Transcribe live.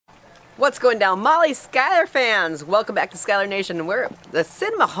What's going down, Molly Schuyler fans? Welcome back to Schuyler Nation. We're the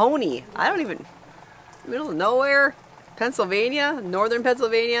Mahoney. I don't even, middle of nowhere, Pennsylvania, northern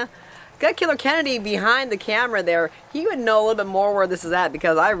Pennsylvania. Got Killer Kennedy behind the camera there. He would know a little bit more where this is at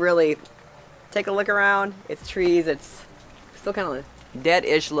because I really take a look around. It's trees. It's still kind of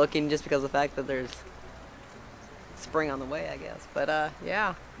dead-ish looking just because of the fact that there's spring on the way, I guess. But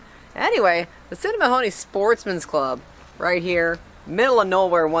yeah. Anyway, the Mahoney Sportsman's Club right here. Middle of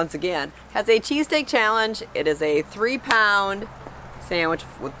nowhere once again, has a cheesesteak challenge. It is a 3-pound sandwich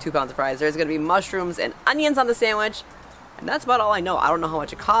with 2 pounds of fries. There's going to be mushrooms and onions on the sandwich, and that's about all I know. I don't know how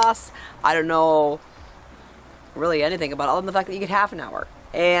much it costs. I don't know really anything about it other than the fact that you get half an hour.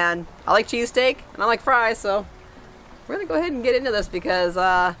 And I like cheesesteak, and I like fries, so we're going to go ahead and get into this because,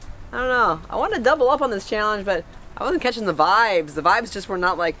 I don't know. I wanted to double up on this challenge, but I wasn't catching the vibes. The vibes just were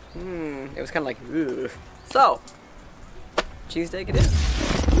not like, it was kind of like, ugh. So, cheesesteak it is.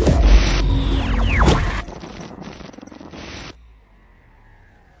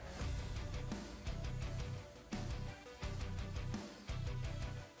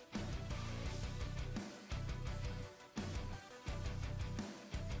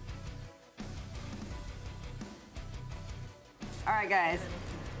 Alright guys,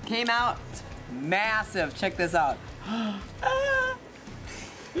 came out massive. Check this out.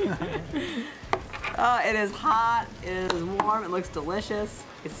 It is hot, it is warm, it looks delicious,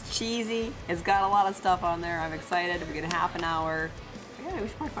 it's cheesy, it's got a lot of stuff on there. I'm excited. We get half an hour. Yeah, we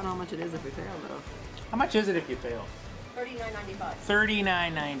should probably find out how much it is if we fail though. How much is it if you fail? $39.95.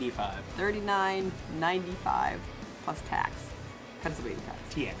 $39.95. $39.95 plus tax. Pennsylvania tax.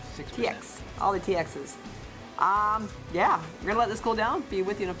 TX, 6%. TX, all the TXs. Yeah, we're gonna let this cool down, be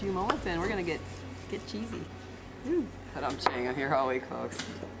with you in a few moments, and we're gonna get cheesy. But I'm chewing on here all week, folks.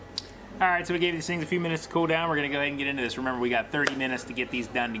 Alright, so we gave these things a few minutes to cool down. We're going to go ahead and get into this. Remember, we got 30 minutes to get these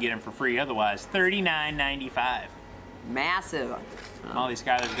done to get them for free. Otherwise, $39.95. Massive. Molly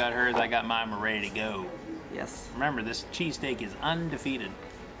Schuyler's got hers. I got mine. We're ready to go. Yes. Remember, this cheesesteak is undefeated.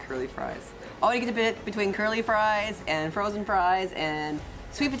 Curly fries. Oh, you get to pick between curly fries and frozen fries and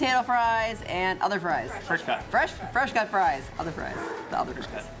sweet potato fries and other fries. Fresh cut. Fresh cut fries. Other fries. The other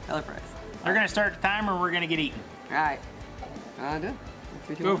fries. The other fries. They're going to start the timer and we're going to get eaten. Alright. Do it.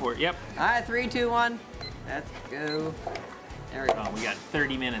 3, 2, Go 1. for it, yep. Alright, 3, 2, 1. Let's go. There we go. Oh, we got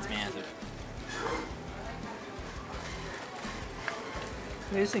 30 minutes, man.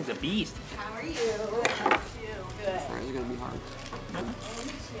 This thing's a beast. How are you? Good. Fries are gonna be hard.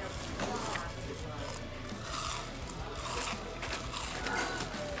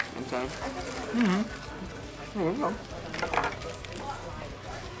 Okay. There we go.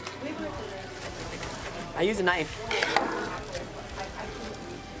 I use a knife.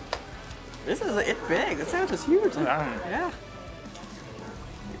 It's big. The sandwich is huge. Yeah.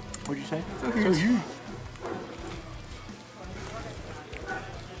 What'd you say? So huge.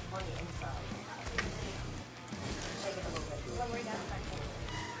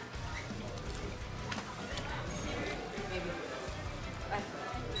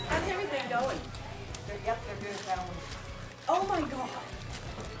 How's everything going? Yep, they're good. Oh my god.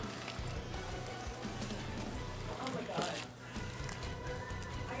 Oh my god.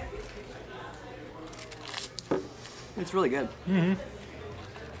 It's really good.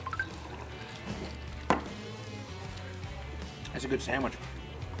 That's a good sandwich.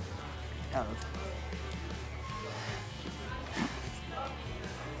 Yeah.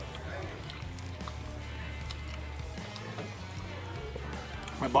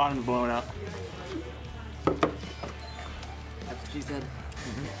 My bottom's blowing out. That's what she said.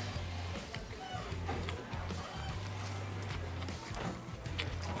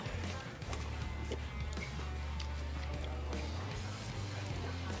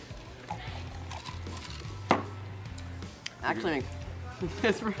 Actually,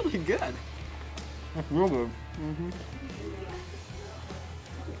 it's really good. That's real good.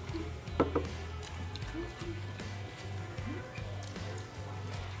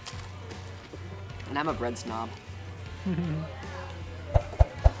 And I'm a bread snob.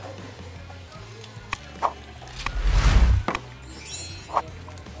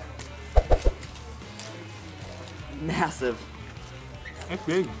 Massive. That's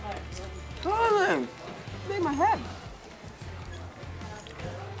big. Oh, man. Made my head.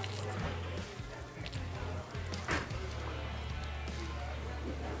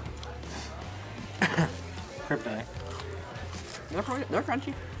 Kryptonite. They're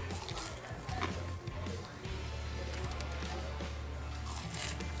crunchy.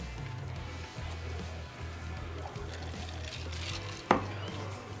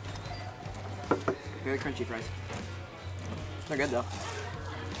 Very crunchy fries. They're good though.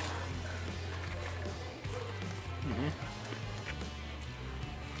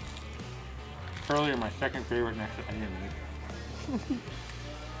 Curly are my second favorite next to onion rings.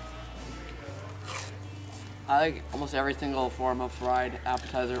 I like almost every single form of fried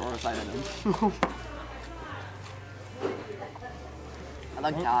appetizer or side item. I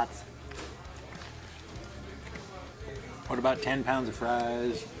like tots. What about 10 pounds of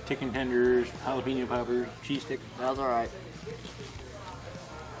fries, chicken tenders, jalapeno poppers, cheese stick? That's alright.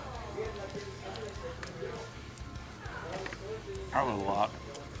 That was a lot.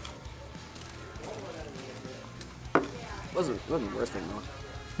 Wasn't worse thing though.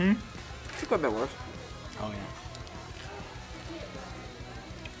 Hmm? It's quite a bit worse. Oh yeah.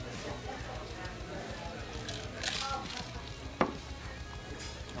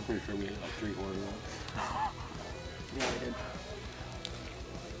 I'm pretty sure we ate like 3/4 of that. Yeah, we did.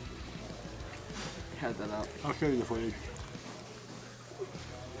 Cut that out. I'll show you the footage.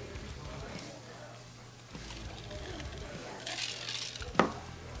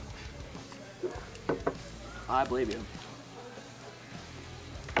 I believe you.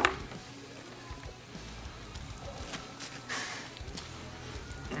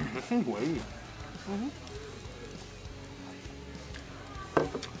 This thing's weighty.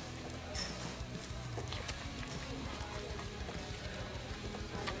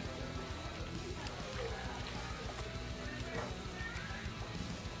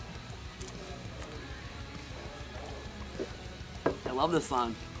 I love this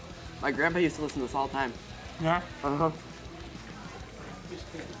song. My grandpa used to listen to this all the time. Yeah. Uh-huh.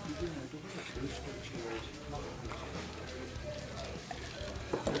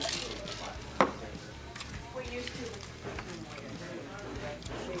 We used to.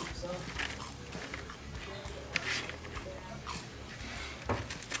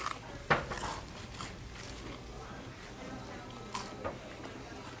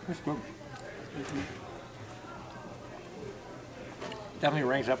 That's good. Definitely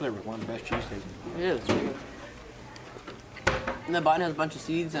ranks up there with one of the best cheesesteaks. It is. Really good. And the bun has a bunch of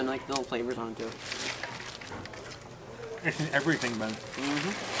seeds and like little flavors on it too. It's in everything, man.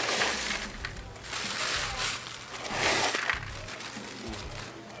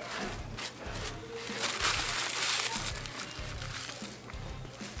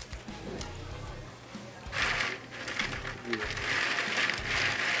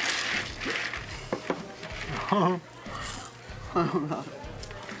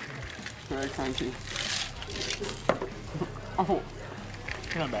 Very crunchy. Oh,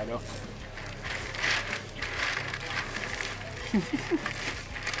 Not bad though.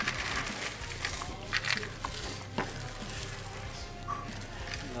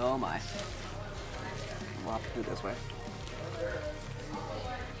 oh my. We'll have to do it this way.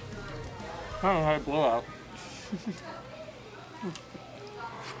 I don't know how to blow out.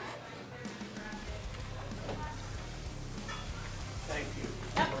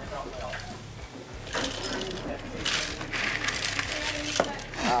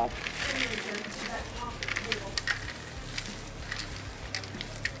 Wow.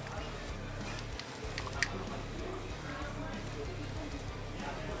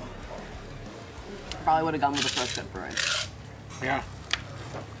 Probably would have gone with the fresh cut fries. Yeah.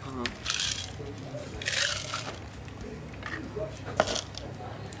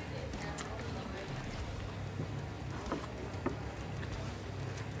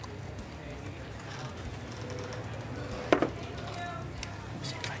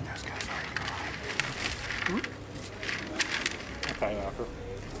 Seems like those guys already arrived. I'll tell you after.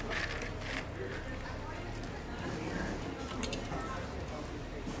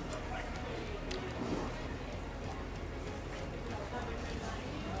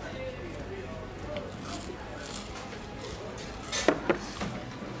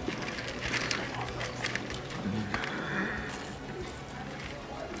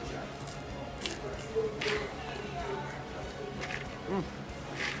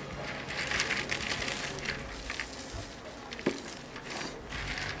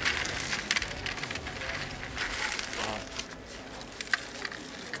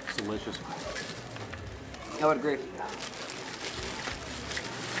 It's delicious. I would agree.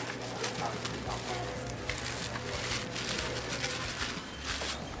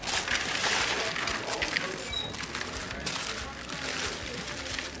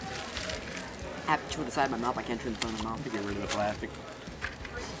 I have to chew it inside my mouth. I can't chew it in front of my mouth. To get rid of the plastic.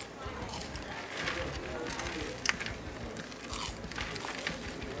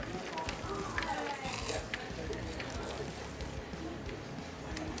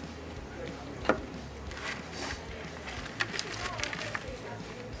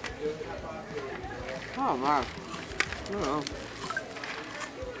 Oh my. Oh.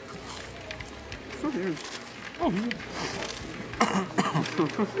 So huge. Oh,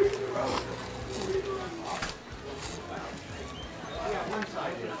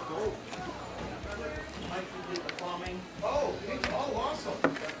 Oh, awesome.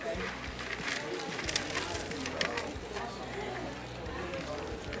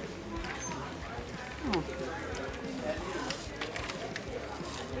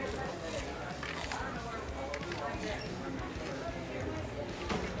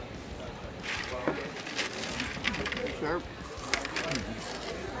 Sure.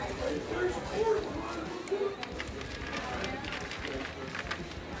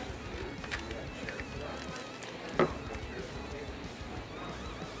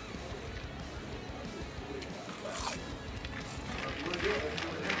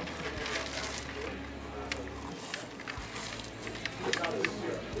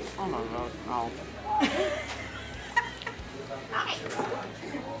 Oh my God, no.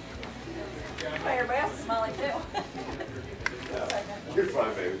 Everybody else is smiling too. You're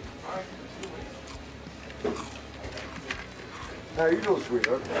fine, baby. How you doing,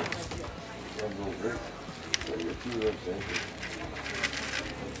 sweetheart? I'm doing great. I got 2 of them sandwiches.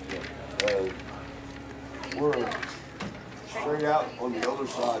 We're straight out on the other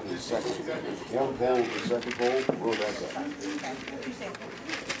side of the second. One pole, the second pole, we're on that side.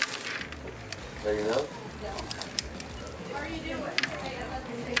 Hanging out? How are you doing?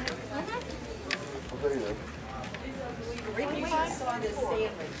 I'll tell you that. We just saw this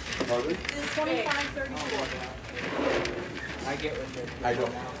sandwich. Pardon? It's 25.34. I get with it. I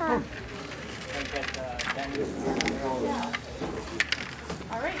don't. I get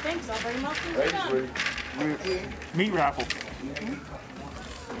All right, thanks. I'll bring them up when Thanks, we're done. sweetie. Meat raffle.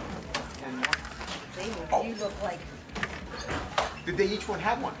 You look like, Did they each one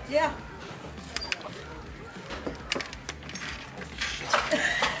have one? yeah.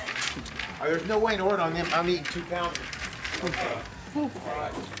 There's no way in order on them. I'm eating 2 pounds.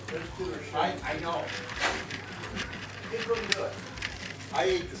 I know. It's really good. I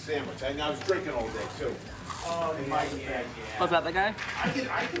ate the sandwich. I was drinking all day too. Oh, yeah. Was that the guy? I could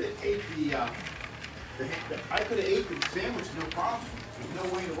have ate I could have ate the sandwich, no problem. There's no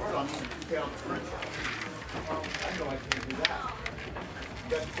way in the world I'm eating 2 pounds of french fries. I know I can't do that.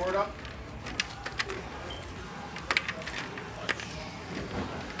 You got the cord up?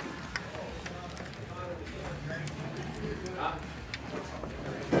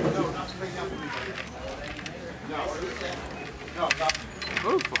 No, not straight down for me. No, not.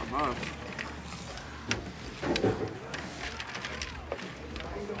 Oh, fuck, no.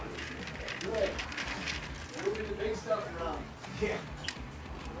 Moving the big stuff around. Yeah.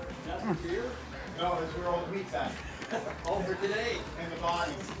 That's for here? No, that's where all the meat's at. All for today. And the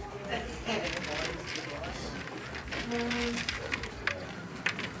bodies.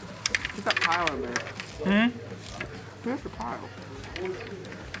 Keep that pile in there. Where's the pile?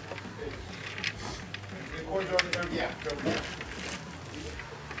 The cords over there? Yeah, it's over there.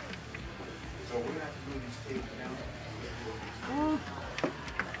 So we're going to have to move these tapes down.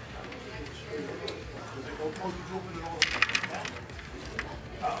 Does it go close to open it all?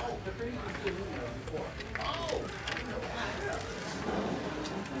 Oh, the pretty much did in there before. Oh!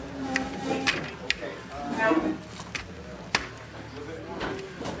 Okay.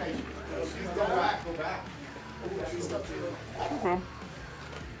 Okay. Go back, go back. Okay.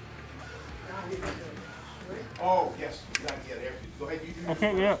 Oh, yes, you got to get there. Go ahead, you do. I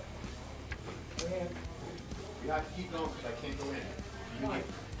can't get up. You have to keep going because I can't go in. You need,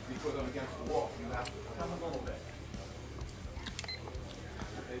 because I'm against the wall. You have to come a little bit.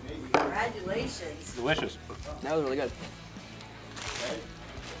 Congratulations. Delicious. That was really good.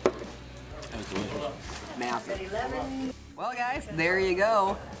 That was delicious. Massive. 11. Well, guys, there you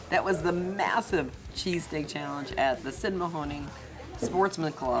go. That was the massive cheesesteak challenge at the Sid Mahoney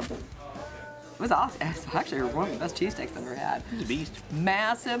Sportsman Club. It was awesome. It's actually one of the best cheesesteaks I've ever had. It's a beast.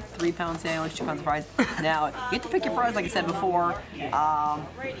 Massive 3-pound sandwich, 2 pounds of fries. Now, you get to pick your fries, like I said before.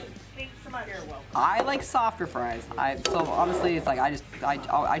 I like softer fries. So honestly, it's like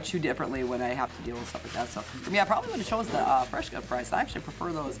I chew differently when I have to deal with stuff like that. So for me, I probably would have chosen the fresh cut fries. I actually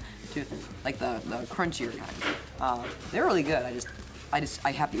prefer those to like the crunchier kinds. They're really good. I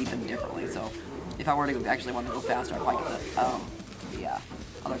have to eat them differently. So if I were to actually want to go faster, I'd probably get the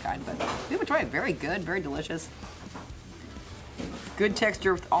other kind. But we would try it. Very good, very delicious. Good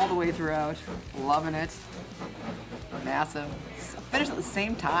texture all the way throughout. Loving it. Massive. Finished at the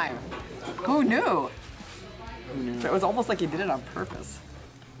same time. Who knew? It was almost like he did it on purpose.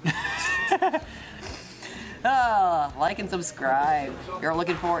 Like and subscribe. If you're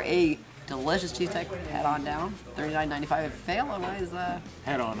looking for a delicious cheesesteak, head on down. $39.95. If fail, otherwise,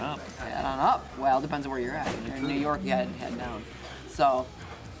 Head on up. head on up. Well, it depends on where you're at. If you're in New York, you head down. So,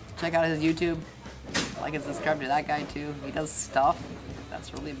 Check out his YouTube. Like and subscribe to that guy too. He does stuff.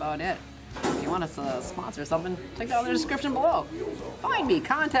 That's really about it. If you want us to sponsor something, check it out in the description below. Find me,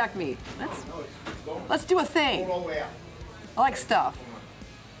 contact me. Let's do a thing. I like stuff.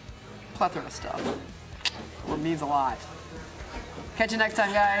 Plethora of stuff. It means a lot. Catch you next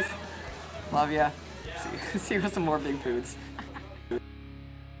time, guys. Love ya. See you with some more big foods.